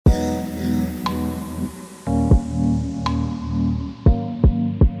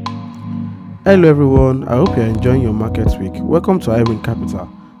Hello everyone, I hope you're enjoying your market week. Welcome to iWin Capital.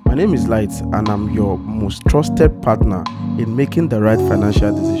 My name is Light and I'm your most trusted partner in making the right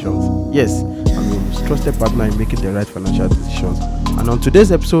financial decisions. Yes, I'm your most trusted partner in making the right financial decisions. And on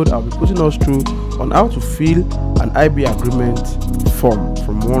today's episode, I'll be putting us through on how to fill an IB agreement form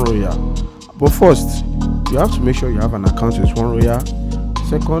from One Royal. But first, you have to make sure you have an account with One Royal.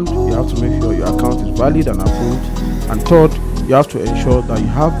 Second, you have to make sure your account is valid and approved. And third, you have to ensure that you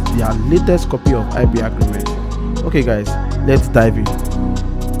have their latest copy of IB agreement. Okay guys, let's dive in.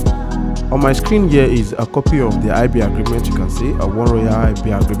 On my screen here is a copy of the IB agreement. You can see a One Royal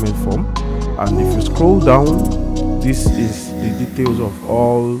IB agreement form, and if you scroll down, this is the details of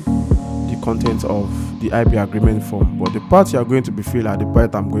all the contents of the IB agreement form, but the part you are going to be filling are the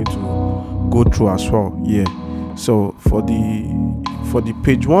part I'm going to go through as well here. So for the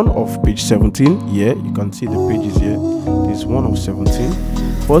page 1 of page 17 here, you can see the pages here. This 1 of 17.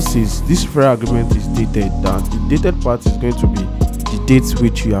 First is this referral agreement is dated. That the dated part is going to be the dates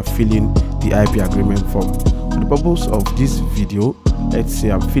which you are filling the IB agreement form. For the purpose of this video, let's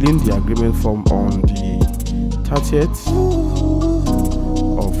say I'm filling the agreement form on the 30th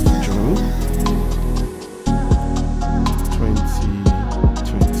of June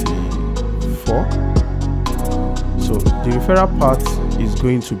 2024. So the referral part is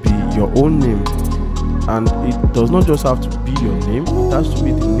going to be your own name, and it does not just have to be your name, it has to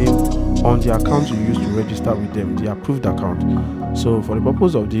be the name on the account you use to register with them, the approved account. So for the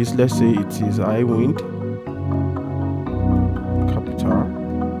purpose of this, let's say it is iWin Capital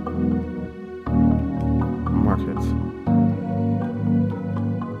Market,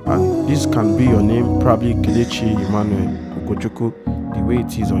 and this can be your name, probably Kelechi Emmanuel Okojuku, the way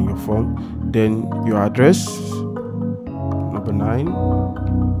it is on your form. Then your address, number 9,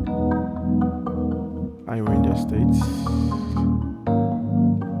 iWin Estate,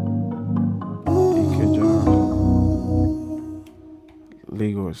 Ikeja,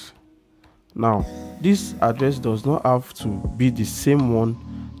 Lagos. Now, this address does not have to be the same one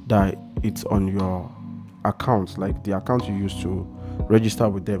that it's on your account, like the account you use to register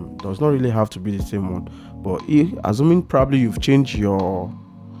with them. Does not really have to be the same one. But assuming probably you've changed your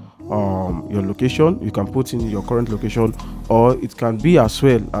location, you can put in your current location, or it can be as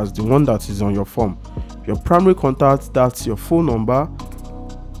well as the one that is on your form. Your primary contact, that's your phone number,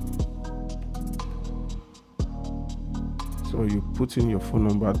 so you put in your phone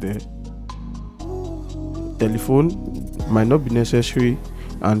number there. Telephone might not be necessary,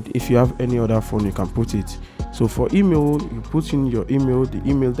 and if you have any other phone you can put it. So for email, you put in your email, the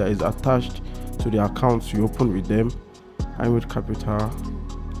email that is attached to the account you open with them,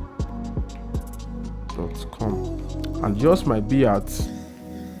 iWinCapital.com, and yours might be at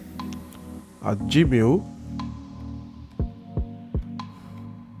gmail.com.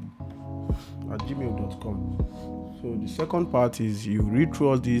 So the second part is you read through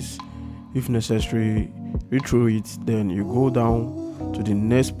all this, if necessary, read through it, then you go down to the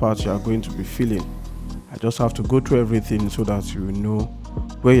next part you are going to be filling. I just have to go through everything so that you know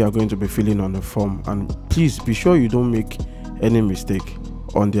where you are going to be filling on the form, and please be sure you don't make any mistake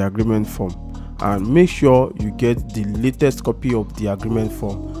on the agreement form, and make sure you get the latest copy of the agreement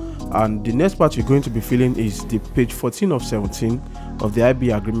form. And the next part you're going to be filling is the page 14 of 17 of the IB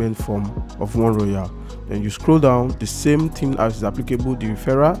agreement form of One Royal. Then you scroll down, the same thing as is applicable, the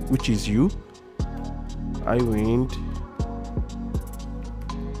referrer, which is you, iWin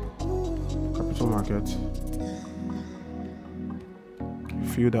Capital Market. You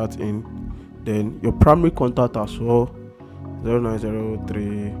fill that in, then your primary contact as well,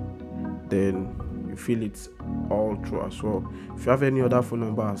 0903, then you fill it all through as well. If you have any other phone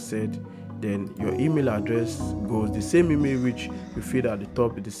number as said, then your email address goes the same email which you fill at the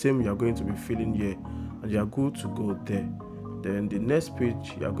top, the same you are going to be filling here, and you are good to go there. Then the next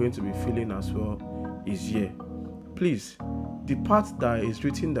page you are going to be filling as well is here. Please, the part that is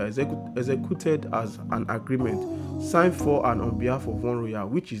written that is executed as an agreement signed for and on behalf of One Royal,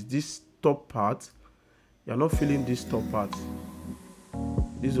 which is this top part, you are not filling this top part.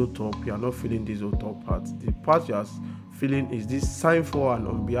 This whole top, you are not filling this whole top part. The part you are filling is this sign for and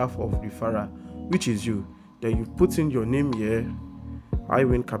on behalf of referrer, which is you. Then you put in your name here,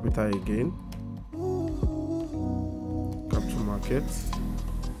 iWin Capital again, Capital Market.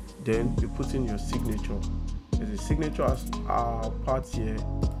 Then you put in your signature. There's a signature as part here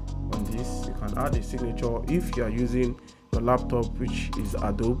on this. You can add a signature if you are using your laptop, which is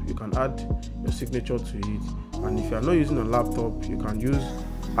Adobe. You can add your signature to it, and if you are not using a laptop, you can use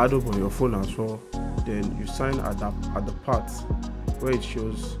Adobe on your phone as well. Then you sign at the part where it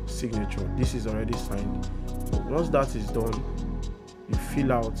shows signature. This is already signed. So once that is done, you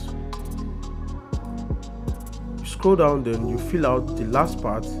fill out scroll down, then you fill out the last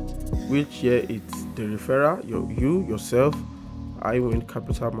part, which here it's the referrer, yourself, iWin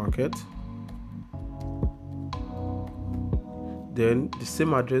Capital Market. Then the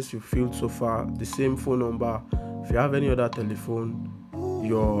same address you filled so far, the same phone number, if you have any other telephone,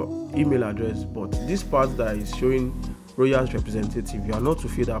 your email address. But this part that is showing Royal's representative, you are not to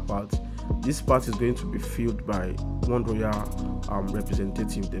fill that part. This part is going to be filled by one Royal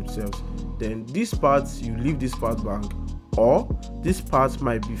representative themselves. Then this part, you leave this part blank, or this part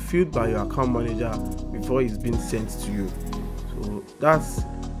might be filled by your account manager before it's been sent to you. So that's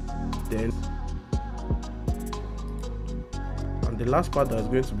then. And the last part that is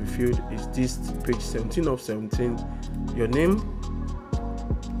going to be filled is this page 17 of 17, your name.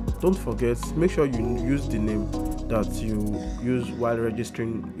 Don't forget, make sure you use the name that you use while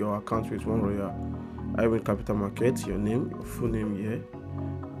registering your account with One Royal iWin Capital Market. Your name, your full name here,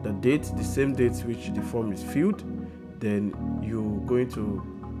 the date, the same date which the form is filled. Then you're going to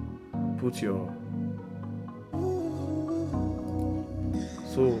put your,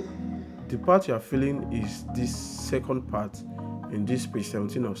 so the part you are filling is this second part in this page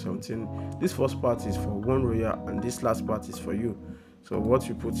 17 of 17. This first part is for One Royal and this last part is for you. So what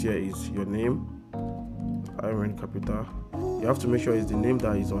you put here is your name, iWin Capital. You have to make sure it's the name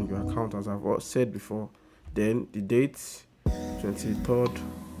that is on your account, as I've said before. Then the date, 23rd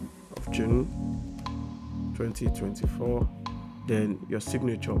of June 2024. Then your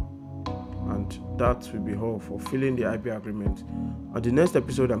signature, and that will be all for filling the IP agreement. On the next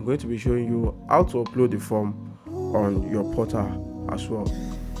episode, I'm going to be showing you how to upload the form on your portal as well.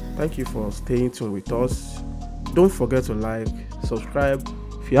 Thank you for staying tuned with us. Don't forget to like, subscribe.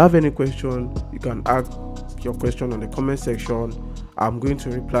 If you have any question, you can ask your question on the comment section. I'm going to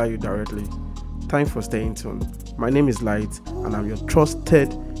reply you directly. Thanks for staying tuned. My name is Light and I'm your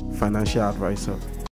trusted financial advisor.